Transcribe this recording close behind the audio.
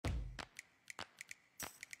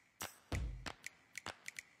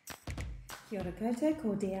Kia ora koutou,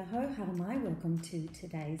 ko dea ho, haramai, welcome to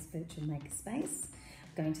today's Virtual Makerspace.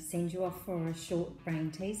 I'm going to send you off for a short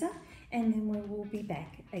brain teaser and then we will be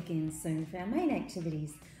back again soon for our main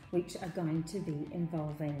activities, which are going to be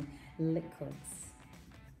involving liquids.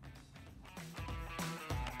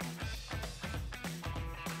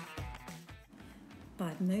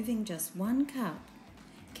 By moving just one cup,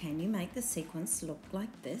 can you make the sequence look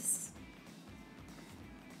like this?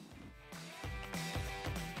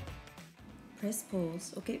 Press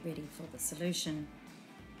pause or get ready for the solution.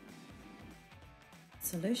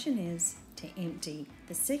 Solution is to empty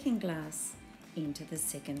the second glass into the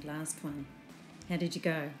second last one. How did you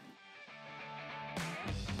go?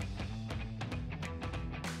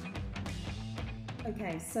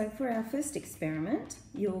 Okay, so for our first experiment,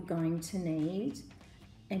 you're going to need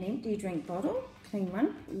an empty drink bottle, clean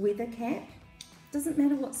one, with a cap. Doesn't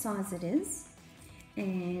matter what size it is.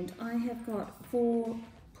 And I have got 4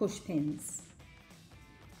 push pins.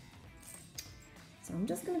 So I'm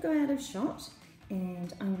just going to go out of shot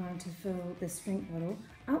and I'm going to fill this drink bottle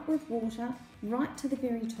up with water right to the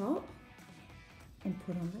very top and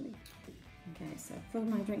put on the lid. Okay, so fill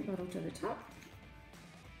my drink bottle to the top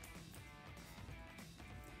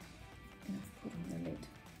and I've put on the lid.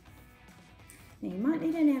 Now you might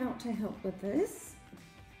need an adult to help with this.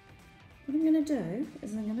 What I'm going to do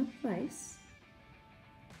is I'm going to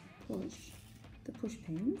push the push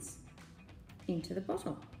pins into the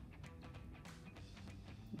bottle.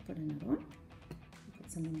 Put another one,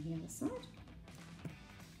 put some on the other side.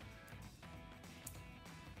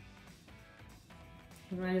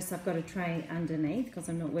 You'll notice I've got a tray underneath because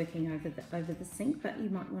I'm not working over the sink, but you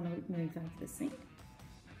might want to move over the sink.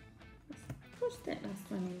 Push that last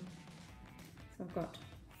one in. So I've got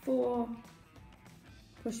 4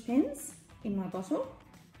 push pins in my bottle.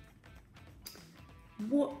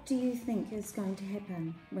 What do you think is going to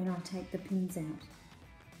happen when I take the pins out?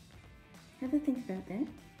 Have a think about that.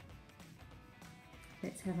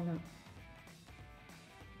 Let's have a look.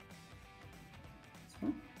 This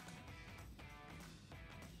one.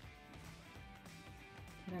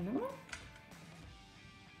 Put another one.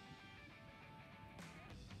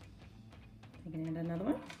 Taking out another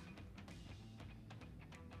one.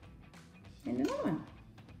 And another one.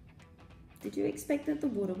 Did you expect that the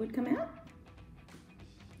water would come out?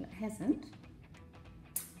 Well, it hasn't.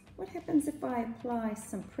 What happens if I apply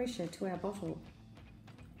some pressure to our bottle?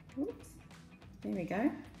 Oops, there we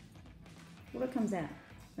go. Water comes out.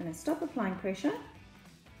 I'm going to stop applying pressure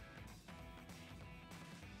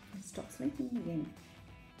and stop leaking again.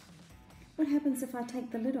 What happens if I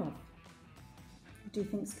take the lid off? What do you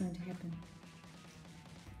think is going to happen?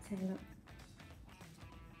 Let's have a look.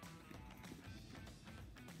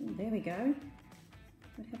 Oh, there we go.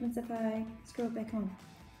 What happens if I screw it back on?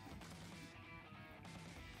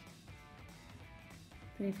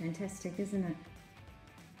 Pretty fantastic, isn't it?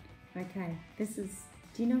 Okay, do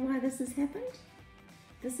you know why this has happened?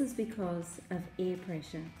 This is because of air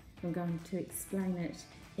pressure. I'm going to explain it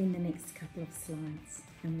in the next couple of slides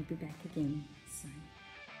and we'll be back again soon.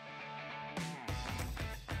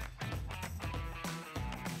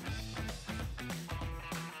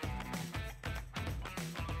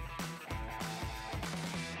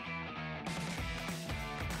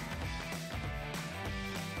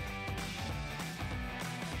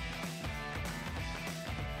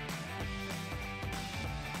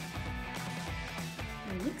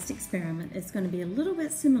 The next experiment is going to be a little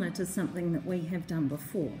bit similar to something that we have done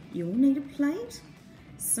before. You'll need a plate,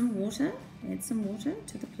 some water, add some water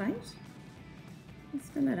to the plate. Let's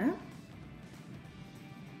fill it up.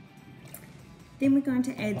 Then we're going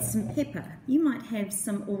to add some pepper. You might have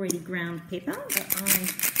some already ground pepper, but I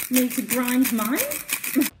need to grind mine.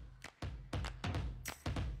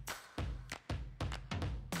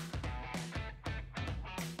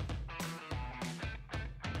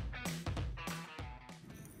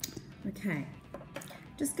 Okay,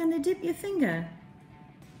 just going to dip your finger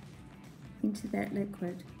into that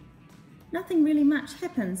liquid. Nothing really much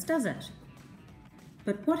happens, does it?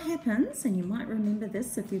 But what happens, and you might remember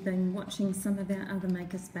this if you've been watching some of our other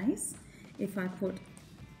Makerspace, if I put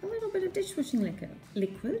a little bit of dishwashing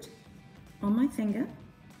liquid on my finger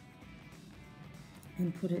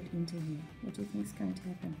and put it into here, what do you think is going to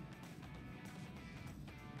happen?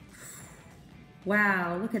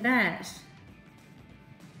 Wow, look at that!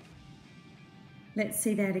 Let's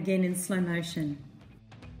see that again in slow motion.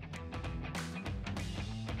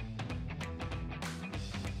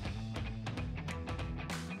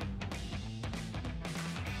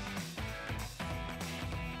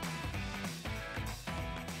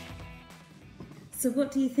 So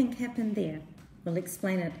what do you think happened there? We'll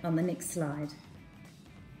explain it on the next slide.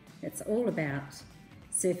 It's all about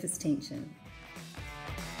surface tension.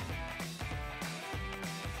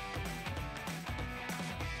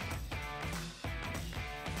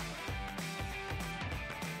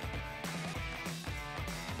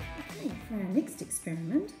 Okay, for our next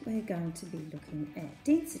experiment, we're going to be looking at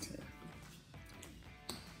density.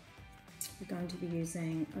 We're going to be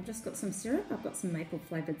using, I've just got some syrup, I've got some maple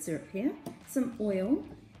flavoured syrup here, some oil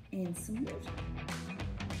and some water.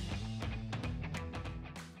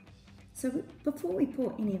 So before we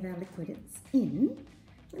pour any of our liquids in,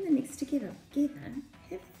 when they're mixed together, have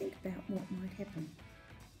a think about what might happen.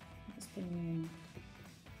 I'm just putting in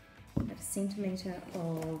about 1 centimetre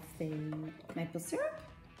of the maple syrup,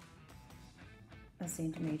 1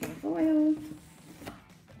 centimetre of oil,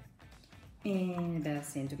 and about 1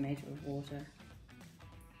 centimetre of water.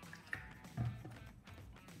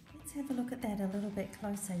 Let's have a look at that a little bit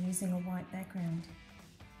closer using a white background.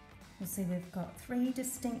 You'll see we've got 3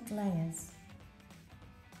 distinct layers.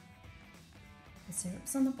 The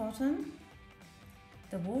syrup's on the bottom,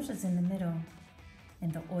 the water's in the middle,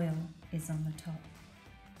 and the oil is on the top.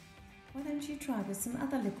 Why don't you try with some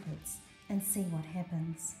other liquids and see what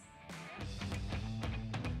happens?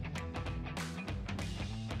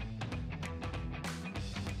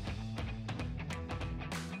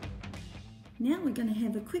 Now we're going to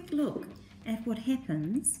have a quick look at what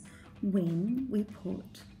happens when we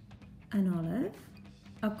put an olive,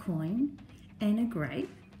 a coin and a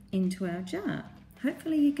grape into our jar.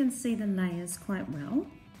 Hopefully you can see the layers quite well.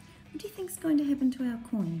 What do you think is going to happen to our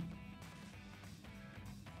coin?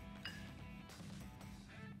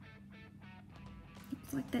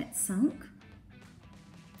 Looks like that's sunk.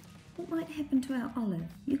 What might happen to our olive?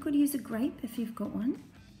 You could use a grape if you've got one.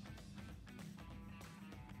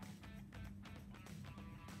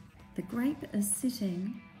 The grape is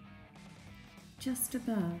sitting just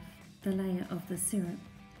above the layer of the syrup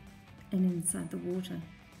and inside the water.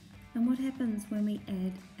 And what happens when we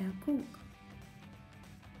add our cork?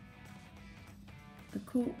 The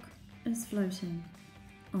cork is floating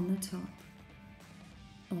on the top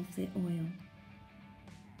of the oil.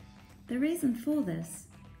 The reason for this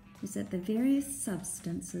is that the various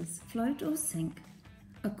substances float or sink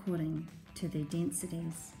according to their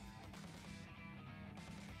densities.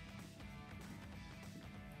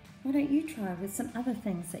 Why don't you try with some other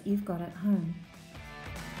things that you've got at home?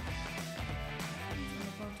 On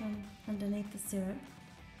the bottom, underneath the syrup.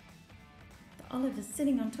 The olive is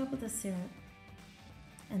sitting on top of the syrup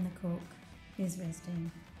and the cork is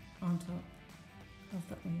resting on top of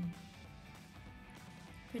the oil.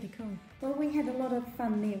 Pretty cool. Well, we had a lot of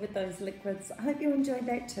fun there with those liquids. I hope you enjoyed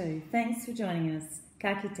that too. Thanks for joining us.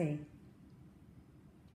 Ka kite.